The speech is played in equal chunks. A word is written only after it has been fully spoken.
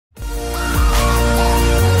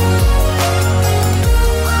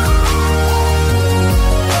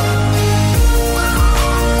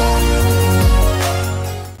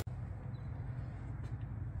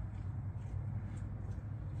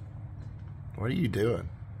What are you doing?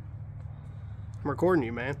 I'm recording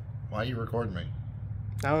you, man. Why are you recording me?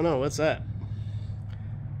 I don't know. What's that?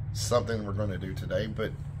 Something we're going to do today,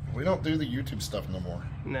 but we don't do the YouTube stuff no more.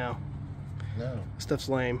 No. No. Stuff's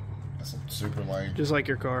lame. That's super lame. Just like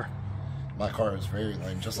your car. My car is very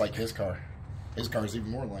lame, just like his car. His car is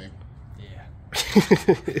even more lame. Yeah.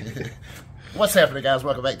 What's happening, guys?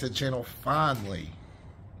 Welcome back to the channel. Finally.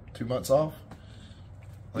 2 months off?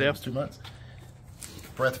 Yeah. It was 2 months.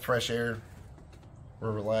 Breath of fresh air. We're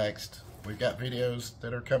relaxed. We've got videos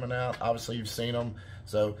that are coming out. Obviously, you've seen them.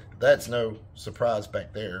 So, that's no surprise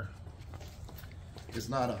back there. It's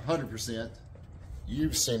not 100%.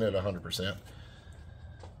 You've seen it 100%.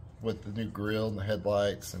 With the new grill and the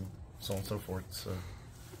headlights and so on and so forth. So,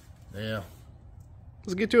 yeah.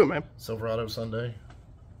 Let's get to it, man. Silverado Sunday.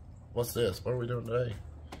 What's this? What are we doing today?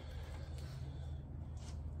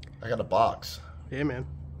 I got a box. Yeah, man.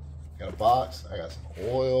 Got a box. I got some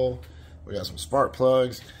oil. We got some spark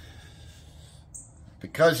plugs.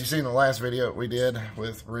 Because you've seen the last video we did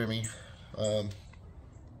with Remy,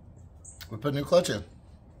 we put a new clutch in.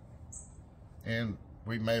 And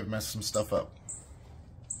we may have messed some stuff up.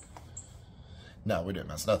 No, we didn't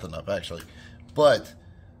mess nothing up, actually. But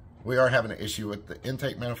we are having an issue with the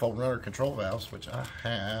intake manifold runner control valves, which I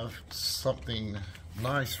have something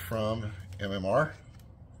nice from MMR.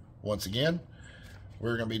 Once again,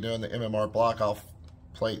 we're going to be doing the MMR block off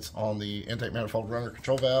plates on the intake manifold runner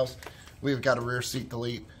control valves. We've got a rear seat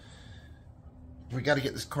delete. We got to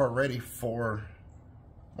get this car ready for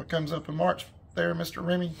what comes up in March there, Mr.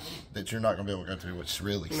 Remy, that you're not going to be able to go to, which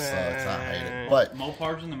really sucks. I hate it. But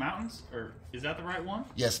Mopars in the Mountains? Or is that the right one?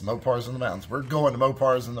 yes, Mopars in the Mountains. We're going to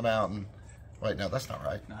Mopars in the Mountain. Wait, no, that's not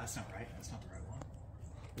right. No, that's not right. That's not the right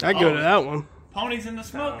one. I'd go to that one. Ponies in the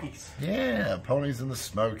Smokies. Yeah, Ponies in the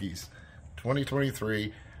Smokies.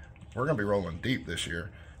 2023. We're going to be rolling deep this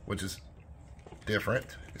year, which is different.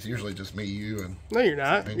 It's usually just me, you, and... No, you're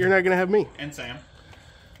not. You're not going to have me. And Sam.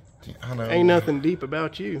 I know. Ain't nothing deep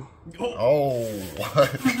about you. Oh.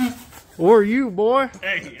 Or you, boy.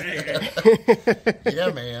 Hey, hey, hey.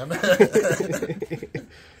 Yeah, man.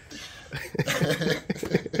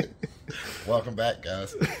 Welcome back,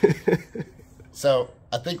 guys. So,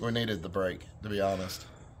 I think we needed the break, to be honest.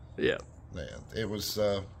 Yeah. Man, it was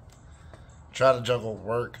trying to juggle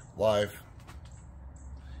work, life,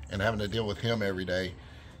 and having to deal with him every day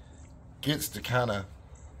gets to kind of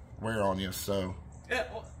wear on you. So, Yeah,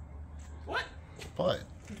 what? but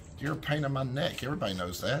you're a pain in my neck. Everybody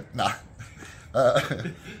knows that. Nah.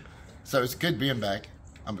 So it's good being back.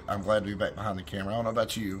 I'm glad to be back behind the camera. I don't know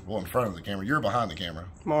about you. Well, in front of the camera. You're behind the camera.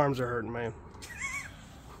 My arms are hurting, man.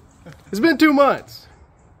 It's been 2 months.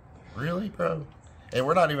 Really, bro? And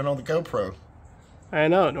we're not even on the GoPro. I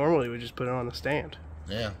know. Normally, we just put it on the stand.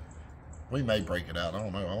 Yeah. We may break it out. I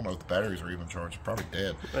don't know. I don't know if the batteries are even charged. Probably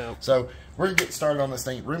dead. Yeah. So we're going to get started on this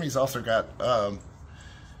thing. Remy's also got,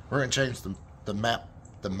 we're going to change the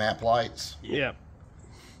map lights. Yeah.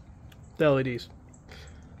 The LEDs.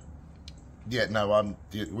 Yeah, no,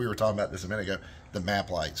 we were talking about this a minute ago. The map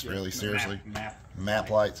lights, really, seriously. Map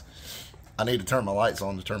lights. I need to turn my lights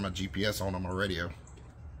on to turn my GPS on my radio.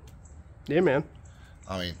 Yeah, man.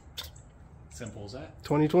 I mean, Simple as that.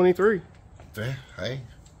 2023. hey,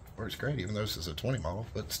 works great, even though this is a 20 model,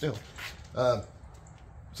 but still. So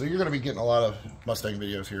you're going to be getting a lot of Mustang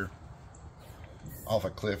videos here off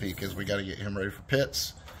of Cliffy because we got to get him ready for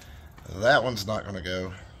pits. That one's not going to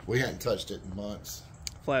go. We hadn't touched it in months.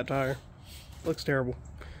 Flat tire. Looks terrible.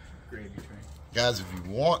 Gravy train. Guys, if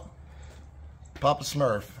you want Papa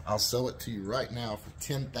Smurf, I'll sell it to you right now for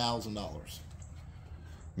 $10,000.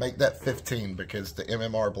 Make that 15 because the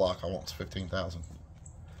MMR block I want is 15,000.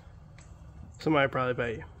 Somebody probably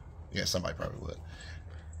pay you. Yeah, somebody probably would.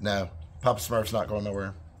 No, Papa Smurf's not going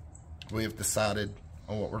nowhere. We have decided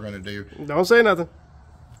on what we're going to do. Don't say nothing.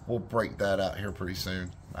 We'll break that out here pretty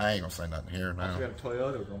soon. I ain't going to say nothing here now. We got a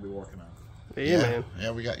Toyota we're going to be working on. Yeah, man.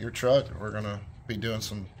 Yeah, we got your truck. We're going to be doing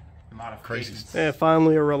some crazy stuff. Yeah,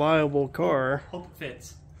 finally a reliable car. Hope it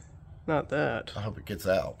fits. Not that. I hope it gets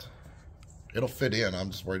out. It'll fit in.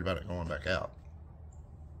 I'm just worried about it going back out.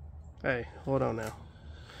 Hey, hold on now.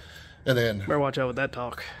 And then Better watch out with that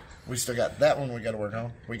talk. we still got that one we got to work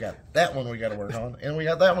on. We got that one we got to work on. And we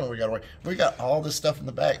got that one we got to work. We got all this stuff in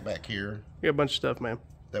the back here You got a bunch of stuff, man.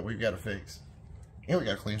 that we've got to fix. And we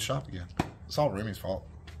got to clean the shop again. It's all Remy's fault.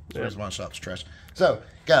 That's the reason my shop's trash. So,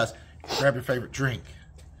 guys, grab your favorite drink.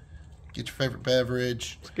 Get your favorite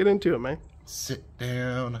beverage. Let's get into it, man. Sit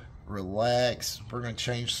down. Relax. We're going to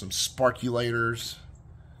change some sparkulators.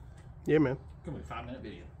 Yeah, man. It's going to be a 5-minute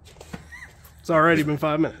video. It's already been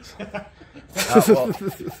 5 minutes. Well,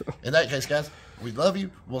 in that case, guys, We love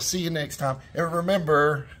you. We'll see you next time. And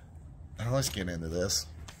remember, let's get into this.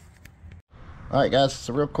 All right, guys,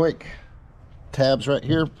 so real quick, tabs right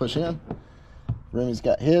here, push in. Remy's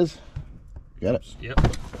got his. Got it? Yep.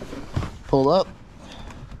 Pull up.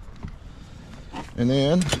 And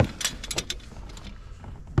then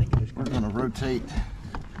we're going to rotate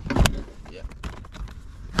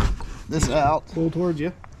this out. Pull towards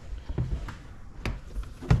you.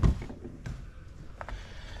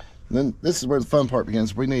 And then this is where the fun part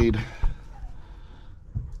begins. We need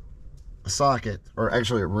a socket, or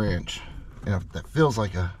actually a wrench. And if that feels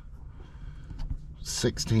like a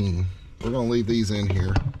 16. We're going to leave these in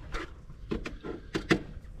here.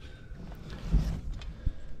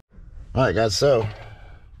 All right, guys, so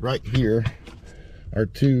right here are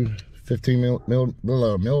two 15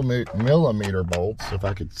 millimeter bolts, if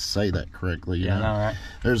I could say that correctly. Yeah, all right.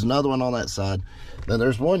 There's another one on that side. Then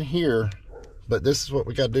there's one here, but this is what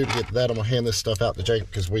we got to do to get to that. I'm going to hand this stuff out to Jake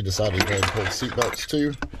because we decided to go ahead and pull the seat belts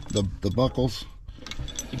too, the buckles.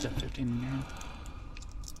 Use that 15 in there.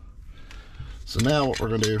 So now what we're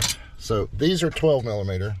going to do, so these are 12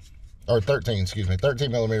 millimeter, or 13, excuse me,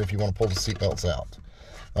 13 millimeter if you want to pull the seat belts out.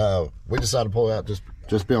 We decided to pull it out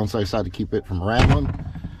just be on the safe side to keep it from rattling.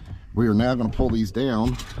 We are now going to pull these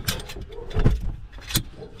down.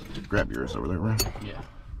 Grab yours over there, right? Yeah.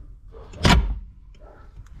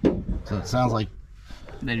 So it sounds like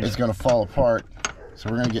it's going to fall apart. So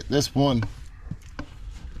we're going to get this one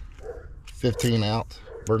 15 out.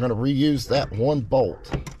 We're going to reuse that one bolt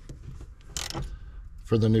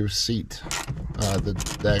for the new seat,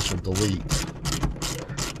 the actual delete.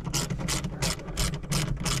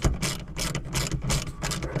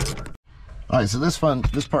 All right, so this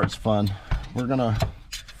part's fun. We're gonna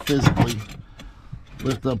physically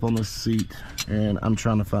lift up on this seat, and I'm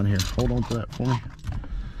trying to find here. Hold on to that for me.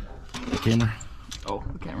 The camera. Oh,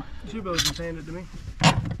 the camera. You should both just hand it to me.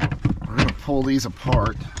 We're gonna pull these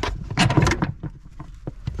apart. They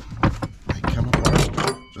come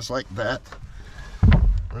apart just like that. We're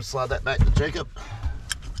gonna slide that back to Jacob.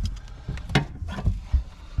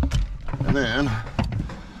 And then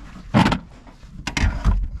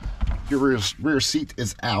your rear seat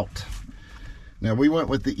is out. Now we went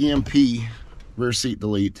with the EMP rear seat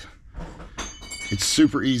delete. It's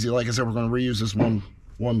super easy. Like I said, we're gonna reuse this one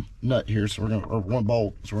nut here, so or one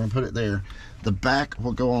bolt, so we're gonna put it there. The back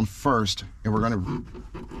will go on first, and we're gonna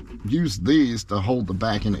use these to hold the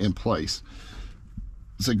back in place.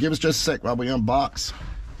 So give us just a sec while we unbox,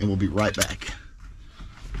 and we'll be right back.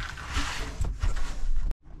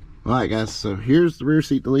 All right, guys, so here's the rear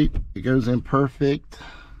seat delete. It goes in perfect.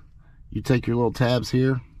 You take your little tabs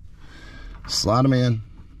here, slide them in,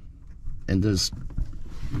 and just,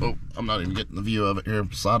 oh, I'm not even getting the view of it here.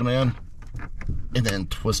 Slide them in, and then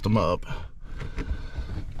twist them up.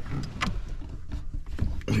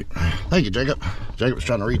 Thank you, Jacob. Jacob was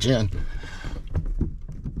trying to reach in.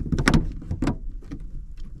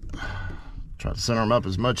 Try to center them up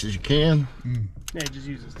as much as you can. Yeah, just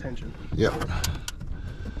uses tension. Yep.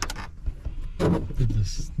 Did the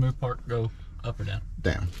smooth part go up or down?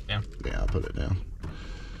 Down. Down. Yeah, I'll put it down.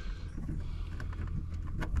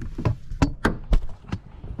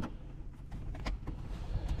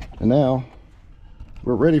 And now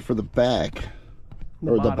we're ready for the back,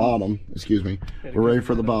 the bottom, excuse me. We're ready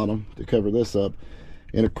for the bottom to cover this up.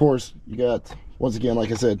 And of course, you got, once again,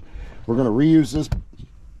 like I said, we're going to reuse this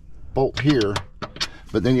bolt here,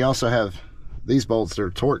 but then you also have these bolts that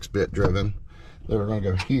are Torx bit driven that are going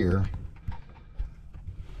to go here.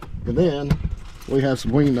 And then we have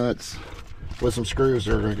some wing nuts with some screws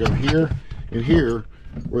that are going to go here and here,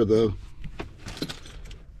 where the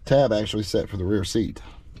tab actually set for the rear seat.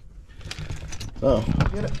 So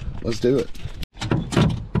let's do it.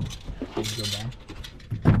 Go down.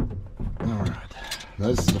 All right,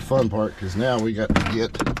 this is the fun part, because now we got to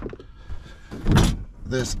get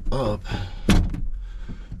this up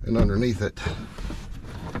and underneath it.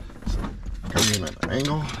 So come in at an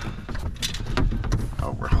angle.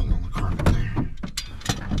 Oh, we're hung on the carpet there.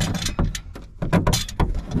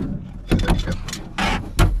 There you go.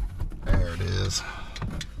 There it is.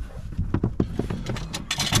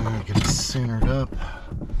 Get it centered up.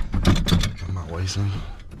 I'm not wasting.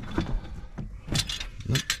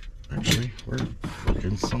 Nope. Actually, we're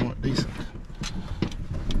looking somewhat decent.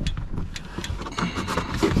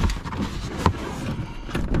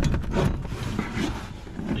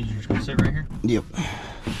 You're just gonna sit right here? Yep.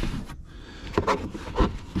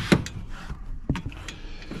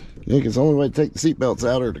 Yeah, because the only way to take the seat belts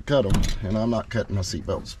out are to cut them, and I'm not cutting my seat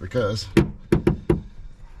belts because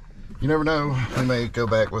you never know, we may go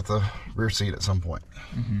back with the rear seat at some point.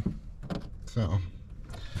 So,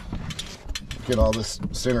 get all this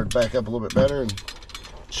centered back up a little bit better and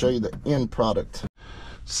show you the end product.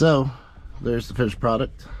 So there's the finished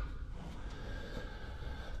product.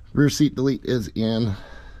 Rear seat delete is in.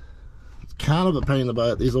 It's kind of a pain in the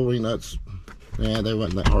butt. These little wing nuts, yeah, they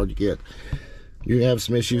wasn't that hard to get. You have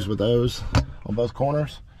some issues with those on both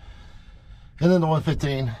corners. And then the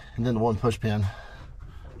 115 and then the one push pin.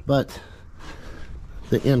 But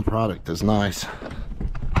the end product is nice.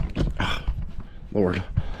 Oh, Lord.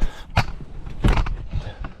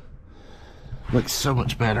 Looks so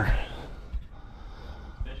much better.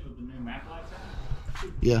 Especially with the new map lights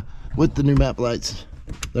on? Yeah, with the new map lights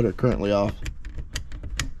that are currently off.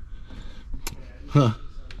 Huh.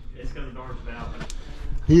 It's because the door's been open.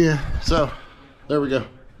 Yeah, so there we go.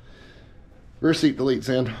 Rear seat deletes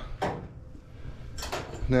in.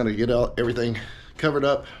 Now to get everything covered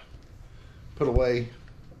up, put away,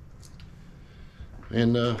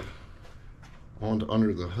 and on to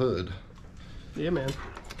under the hood. Yeah, man.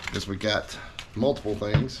 Because we got multiple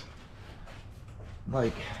things,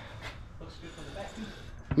 like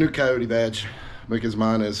new Coyote badge, because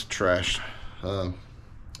mine is trashed. The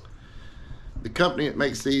company that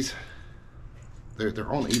makes these, they're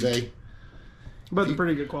on eBay. But they're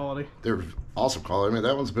pretty good quality. They're awesome quality. I mean,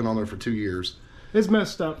 that one's been on there for 2 years. It's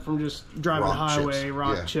messed up from just driving the Rock highway, chips.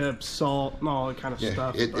 rock Yeah. chips, salt, and all that kind of Yeah,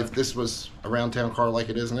 stuff. if this was a round town car like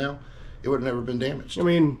it is now, it would have never been damaged. I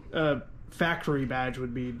mean, factory badge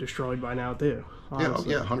would be destroyed by now too.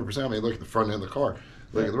 Honestly. Yeah, 100%. I mean, look at the front end of the car.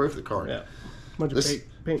 Look at the roof of the car. Yeah. Bunch of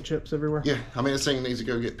paint chips everywhere. Yeah, I mean, this thing needs to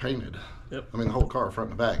go get painted. Yep. I mean, the whole car, front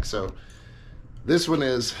and back. So this one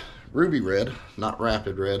is ruby red, not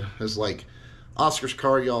rapid red. It's like Oscar's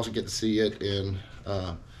car. You also get to see it in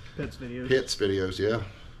Pitts videos. Yeah.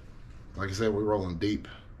 Like I said, we're rolling deep.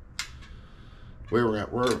 We're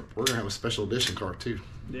gonna have a special edition car too.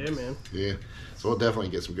 Yeah, man. Yeah. So we'll definitely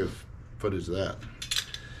get some good footage of that.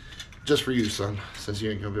 Just for you, son, since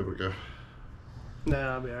you ain't gonna be able to go.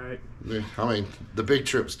 Nah, I'll be all right. Yeah, I mean, the big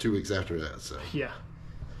trip's 2 weeks after that, so. Yeah.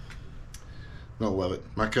 Don't love it.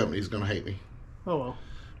 My company's gonna hate me. Oh well.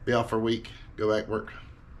 Be off for a week, go back to work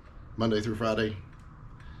Monday through Friday.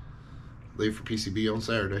 Leave for PCB on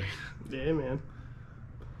Saturday. Yeah, man.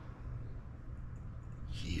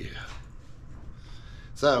 Yeah.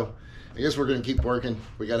 So, I guess we're gonna keep working.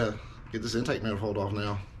 We gotta get this intake manifold off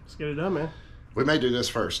now. Let's get it done, man. We may do this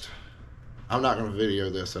first. I'm not gonna video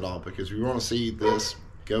this at all because if you wanna see this,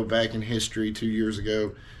 go back in history 2 years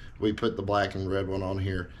ago. We put the black and red one on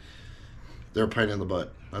here. They're a pain in the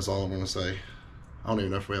butt. That's all I'm gonna say. I don't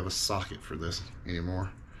even know if we have a socket for this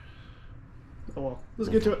anymore. Oh well. Let's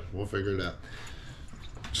get to it. We'll figure it out.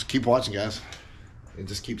 Just keep watching, guys. It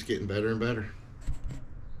just keeps getting better and better.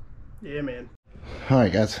 Yeah, man. All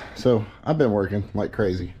right, guys. So I've been working like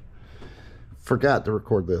crazy. Forgot to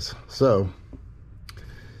record this. So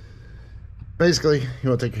basically, you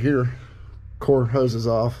want to take your core hoses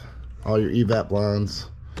off, all your evap lines.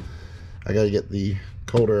 I got to get the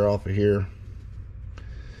cold air off of here.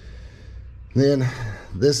 Then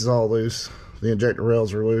this is all loose. The injector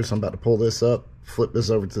rails are loose. I'm about to pull this up, flip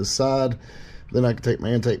this over to the side. Then I can take my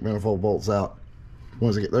intake manifold bolts out.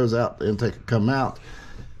 Once I get those out, the intake will come out.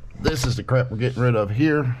 This is the crap we're getting rid of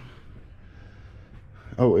here.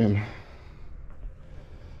 Oh, and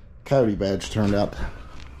Coyote badge turned out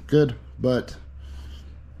good, but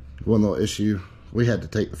one little issue, we had to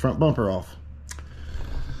take the front bumper off.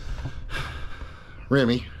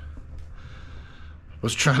 Remy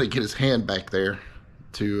was trying to get his hand back there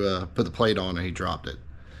to put the plate on, and he dropped it.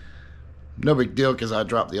 No big deal, because I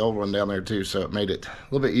dropped the old one down there too, so it made it a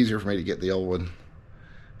little bit easier for me to get the old one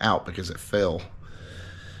out because it fell.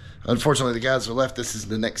 Unfortunately, the guys who left, this is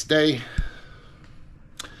the next day.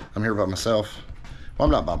 I'm here by myself. Well,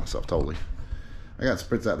 I'm not by myself totally. I got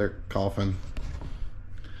Spritz out there coughing.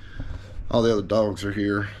 All the other dogs are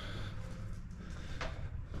here.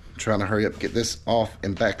 I'm trying to hurry up, get this off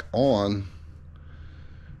and back on.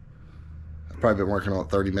 I've probably been working on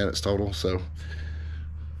it 30 minutes total, so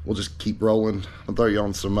we'll just keep rolling. I'll throw you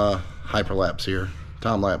on some hyperlapse here.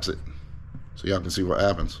 Time lapse it so y'all can see what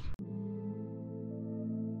happens.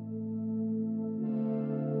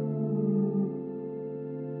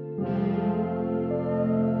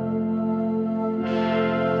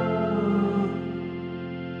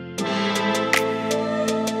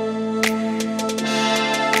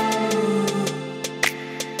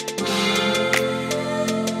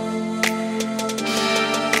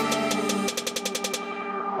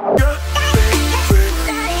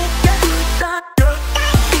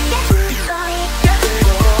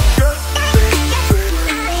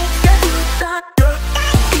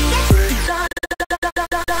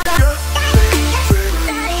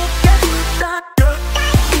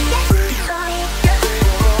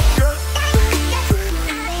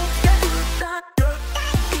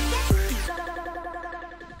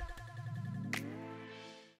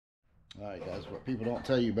 not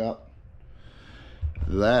tell you about.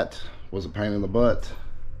 That was a pain in the butt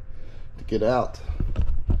to get out.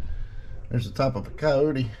 There's the top of a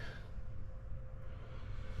Coyote.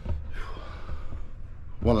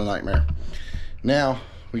 What a nightmare. Now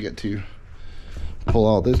we get to pull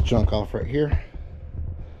all this junk off right here,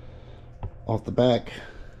 off the back.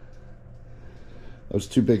 Those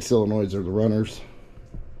two big solenoids are the runners,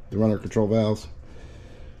 the runner control valves.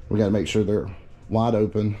 We got to make sure they're wide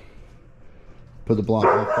open. Put the block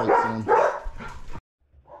off plates in.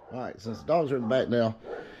 Alright, since the dogs are in the back now,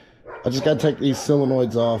 I just got to take these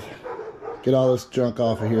solenoids off, get all this junk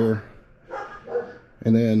off of here,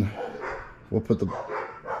 and then we'll put the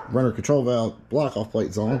runner control valve block off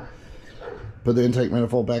plates on, put the intake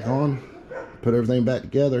manifold back on, put everything back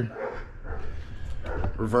together,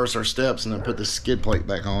 reverse our steps, and then put the skid plate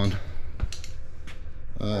back on.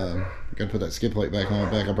 Gotta put that skid plate back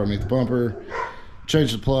on, back up underneath the bumper,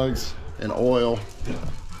 change the plugs and oil.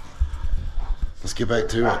 Let's get back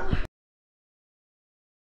to it.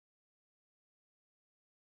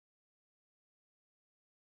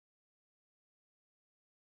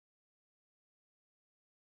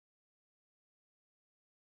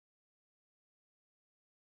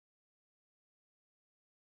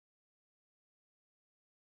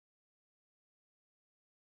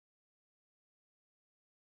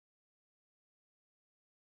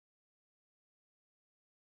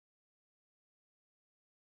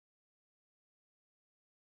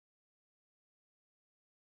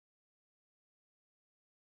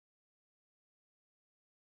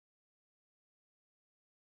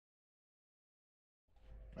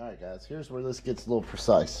 Alright guys, here's where this gets a little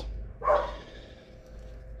precise.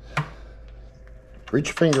 Reach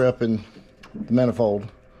your finger up in the manifold.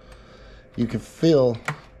 You can feel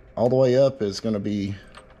all the way up is going to be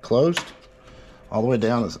closed, all the way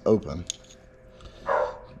down is open.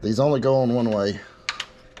 These only go on one way.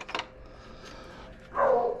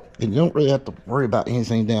 And you don't really have to worry about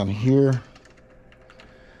anything down here.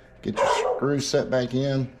 Get your screws set back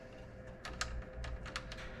in.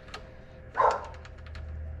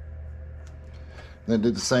 Then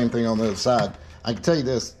do the same thing on the other side. I can tell you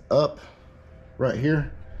this, up right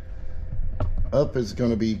here, up is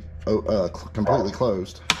going to be completely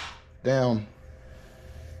closed. Down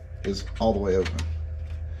is all the way open.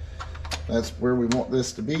 That's where we want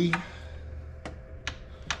this to be.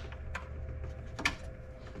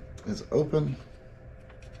 It's open.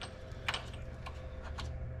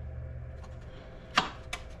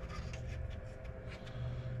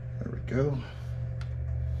 There we go.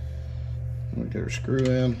 We get our screw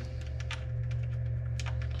in.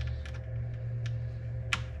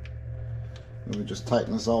 And we just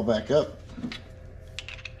tighten this all back up.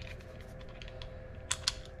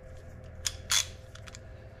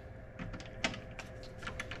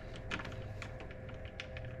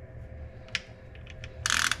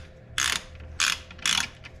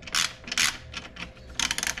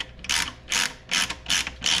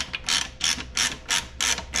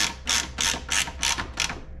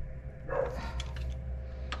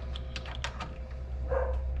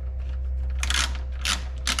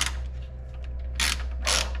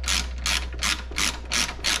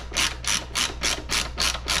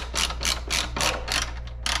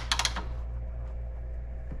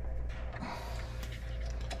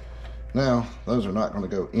 Now, those are not going to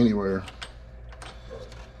go anywhere.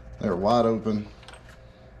 They're wide open.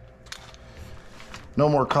 No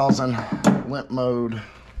more causing limp mode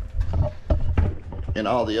and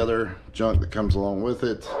all the other junk that comes along with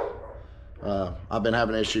it. I've been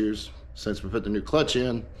having issues since we put the new clutch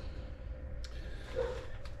in.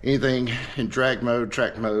 Anything in drag mode,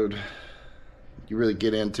 track mode, you really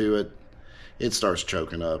get into it, it starts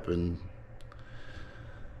choking up, and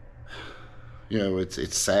you know,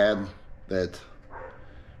 it's sad that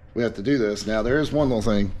we have to do this. Now, there is one little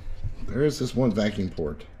thing. There is this one vacuum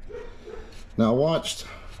port. Now, I watched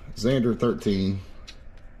Xander 13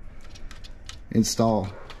 install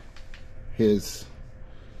his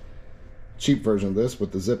cheap version of this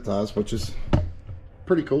with the zip ties, which is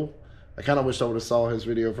pretty cool. I kind of wish I would have saw his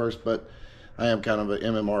video first, but I am kind of an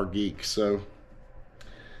MMR geek, so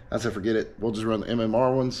I said forget it. We'll just run the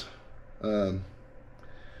MMR ones.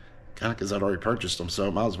 Kind of because I'd already purchased them, so I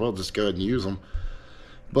might as well just go ahead and use them.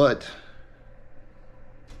 But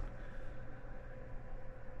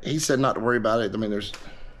he said not to worry about it. I mean,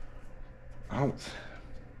 I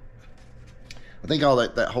think all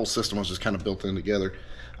that whole system was just kind of built in together.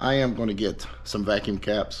 I am going to get some vacuum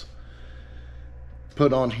caps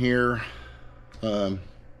put on here. Probably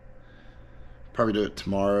do it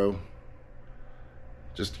tomorrow,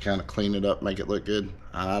 just to kind of clean it up, make it look good.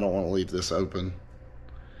 I don't want to leave this open.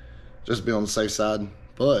 Just be on the safe side.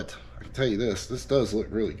 But I can tell you this does look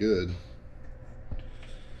really good.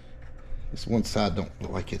 This one side don't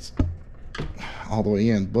look like it's all the way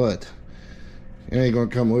in, but it ain't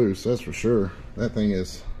gonna come loose, that's for sure. That thing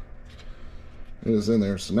is in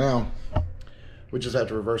there. So now we just have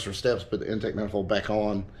to reverse our steps, put the intake manifold back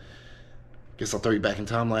on. Guess I'll throw you back in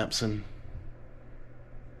time lapse and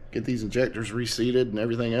get these injectors reseated and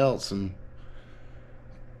everything else and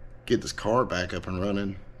get this car back up and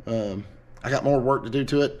running. I got more work to do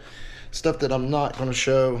to it, stuff that I'm not going to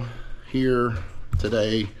show here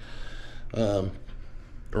today or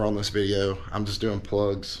on this video. I'm just doing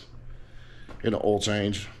plugs and an oil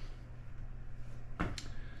change.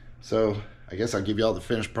 So I guess I'll give y'all the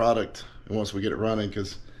finished product and once we get it running,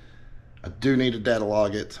 because I do need to data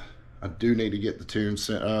log it. I do need to get the tune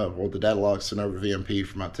sent, or the data log sent over to VMP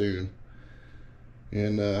for my tune,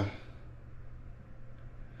 and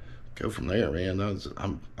go from there, man.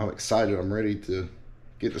 I'm excited. I'm ready to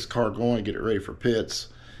get this car going, get it ready for pits.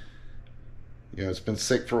 You know, it's been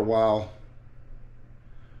sick for a while.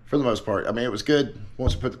 For the most part, I mean, it was good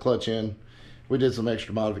once we put the clutch in. We did some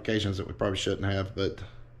extra modifications that we probably shouldn't have, but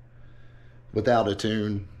without a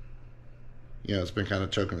tune, you know, it's been kind of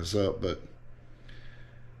choking us up. But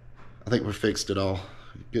I think we fixed it all.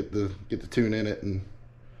 Get the tune in it and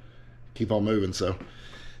keep on moving. So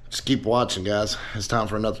just keep watching, guys. It's time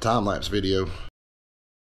for another time-lapse video.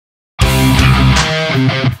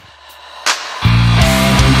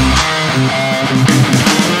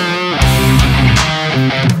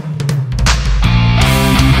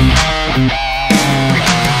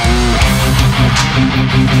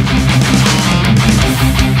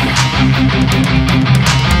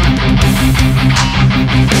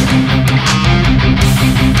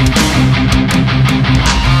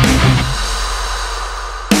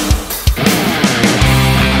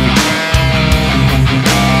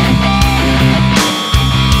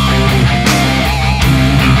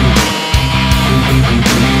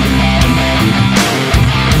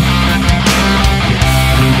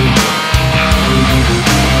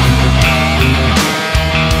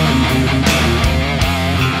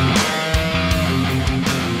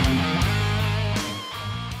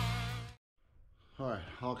 Alright,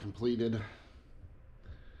 all completed.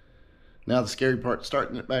 Now the scary part,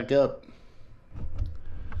 starting it back up.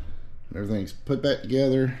 Everything's put back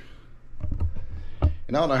together.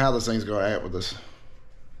 And I don't know how this thing's going to act with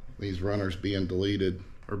these runners being deleted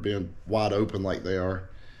or being wide open like they are.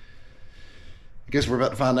 I guess we're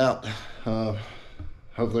about to find out.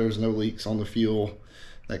 Hopefully there's no leaks on the fuel,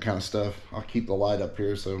 that kind of stuff. I'll keep the light up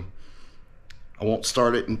here so I won't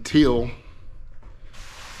start it until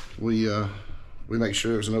we make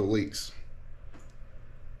sure there's no leaks.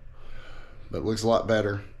 But it looks a lot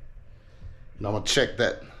better. And I'm gonna check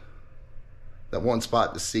that one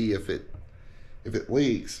spot to see if it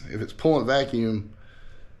leaks. If it's pulling vacuum,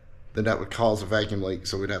 then that would cause a vacuum leak,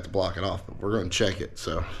 so we'd have to block it off. But we're gonna check it,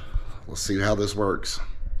 so we'll see how this works.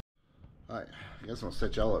 All right, I guess I'm gonna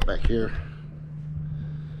set y'all up back here.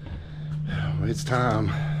 It's time.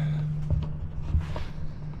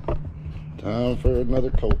 Time for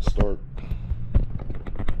another cold start.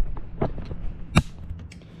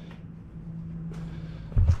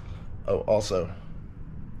 Oh, also,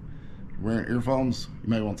 if you're wearing earphones, you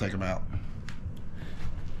may want to take them out.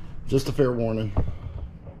 Just a fair warning.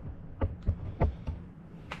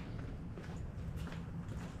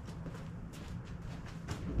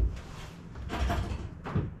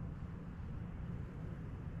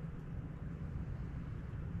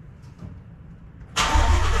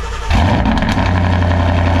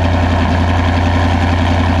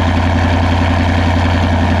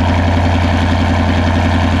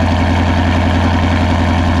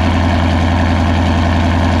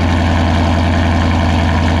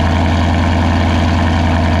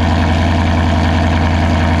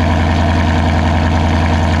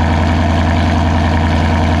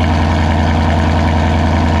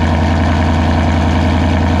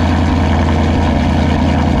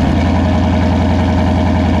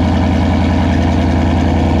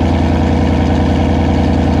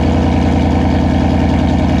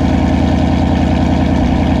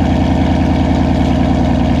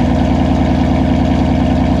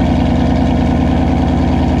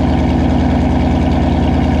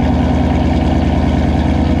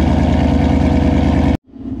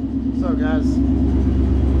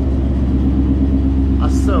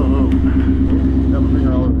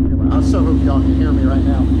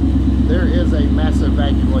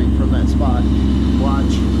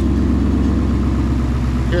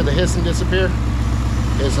 Hear the hissing disappear,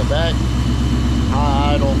 hissing back,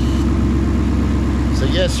 high idle. So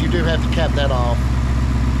yes, you do have to cap that off.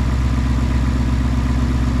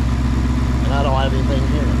 I don't have anything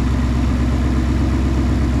here.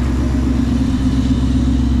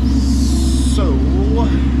 So,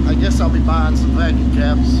 I guess I'll be buying some vacuum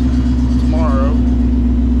caps tomorrow.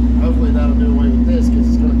 Hopefully that'll do away with this, because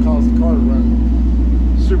it's going to cause the car to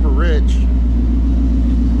run super rich.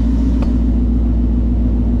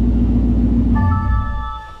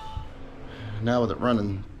 Now with it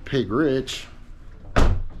running pig rich,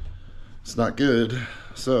 it's not good.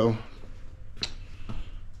 So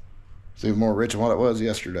it's even more rich than what it was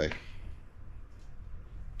yesterday.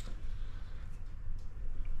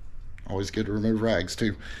 Always good to remove rags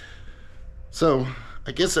too. So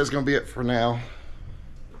I guess that's gonna be it for now.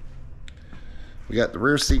 We got the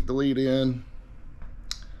rear seat to lead in,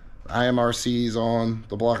 the IMRC's on,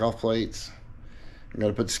 the block off plates. I'm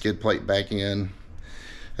gonna put the skid plate back in,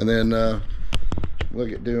 and then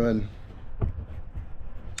look at doing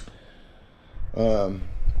the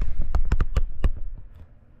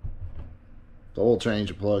oil change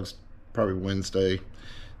of plugs probably Wednesday.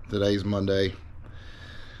 Today's Monday.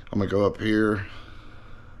 I'm gonna go up here,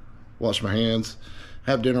 wash my hands,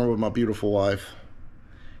 have dinner with my beautiful wife,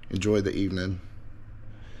 enjoy the evening.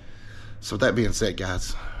 So with that being said,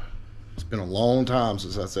 guys, it's been a long time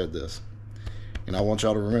since I said this, and I want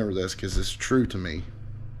y'all to remember this because it's true to me.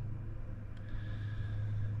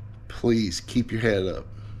 Please keep your head up.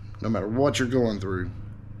 No matter what you're going through,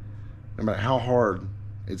 no matter how hard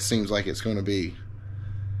it seems like it's going to be,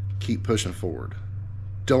 keep pushing forward.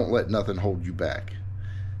 Don't let nothing hold you back.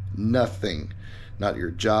 Nothing. Not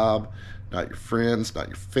your job, not your friends, not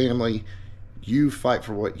your family. You fight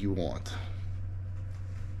for what you want.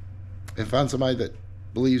 And find somebody that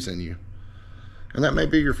believes in you. And that may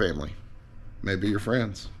be your family. Maybe your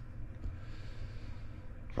friends.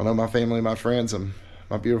 I know my family, my friends, and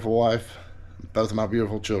my beautiful wife, both of my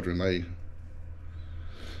beautiful children, they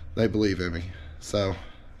believe in me. So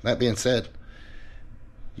that being said,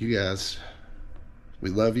 you guys, we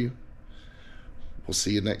love you. We'll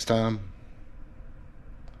see you next time.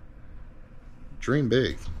 Dream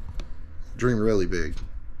big. Dream really big.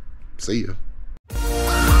 See ya.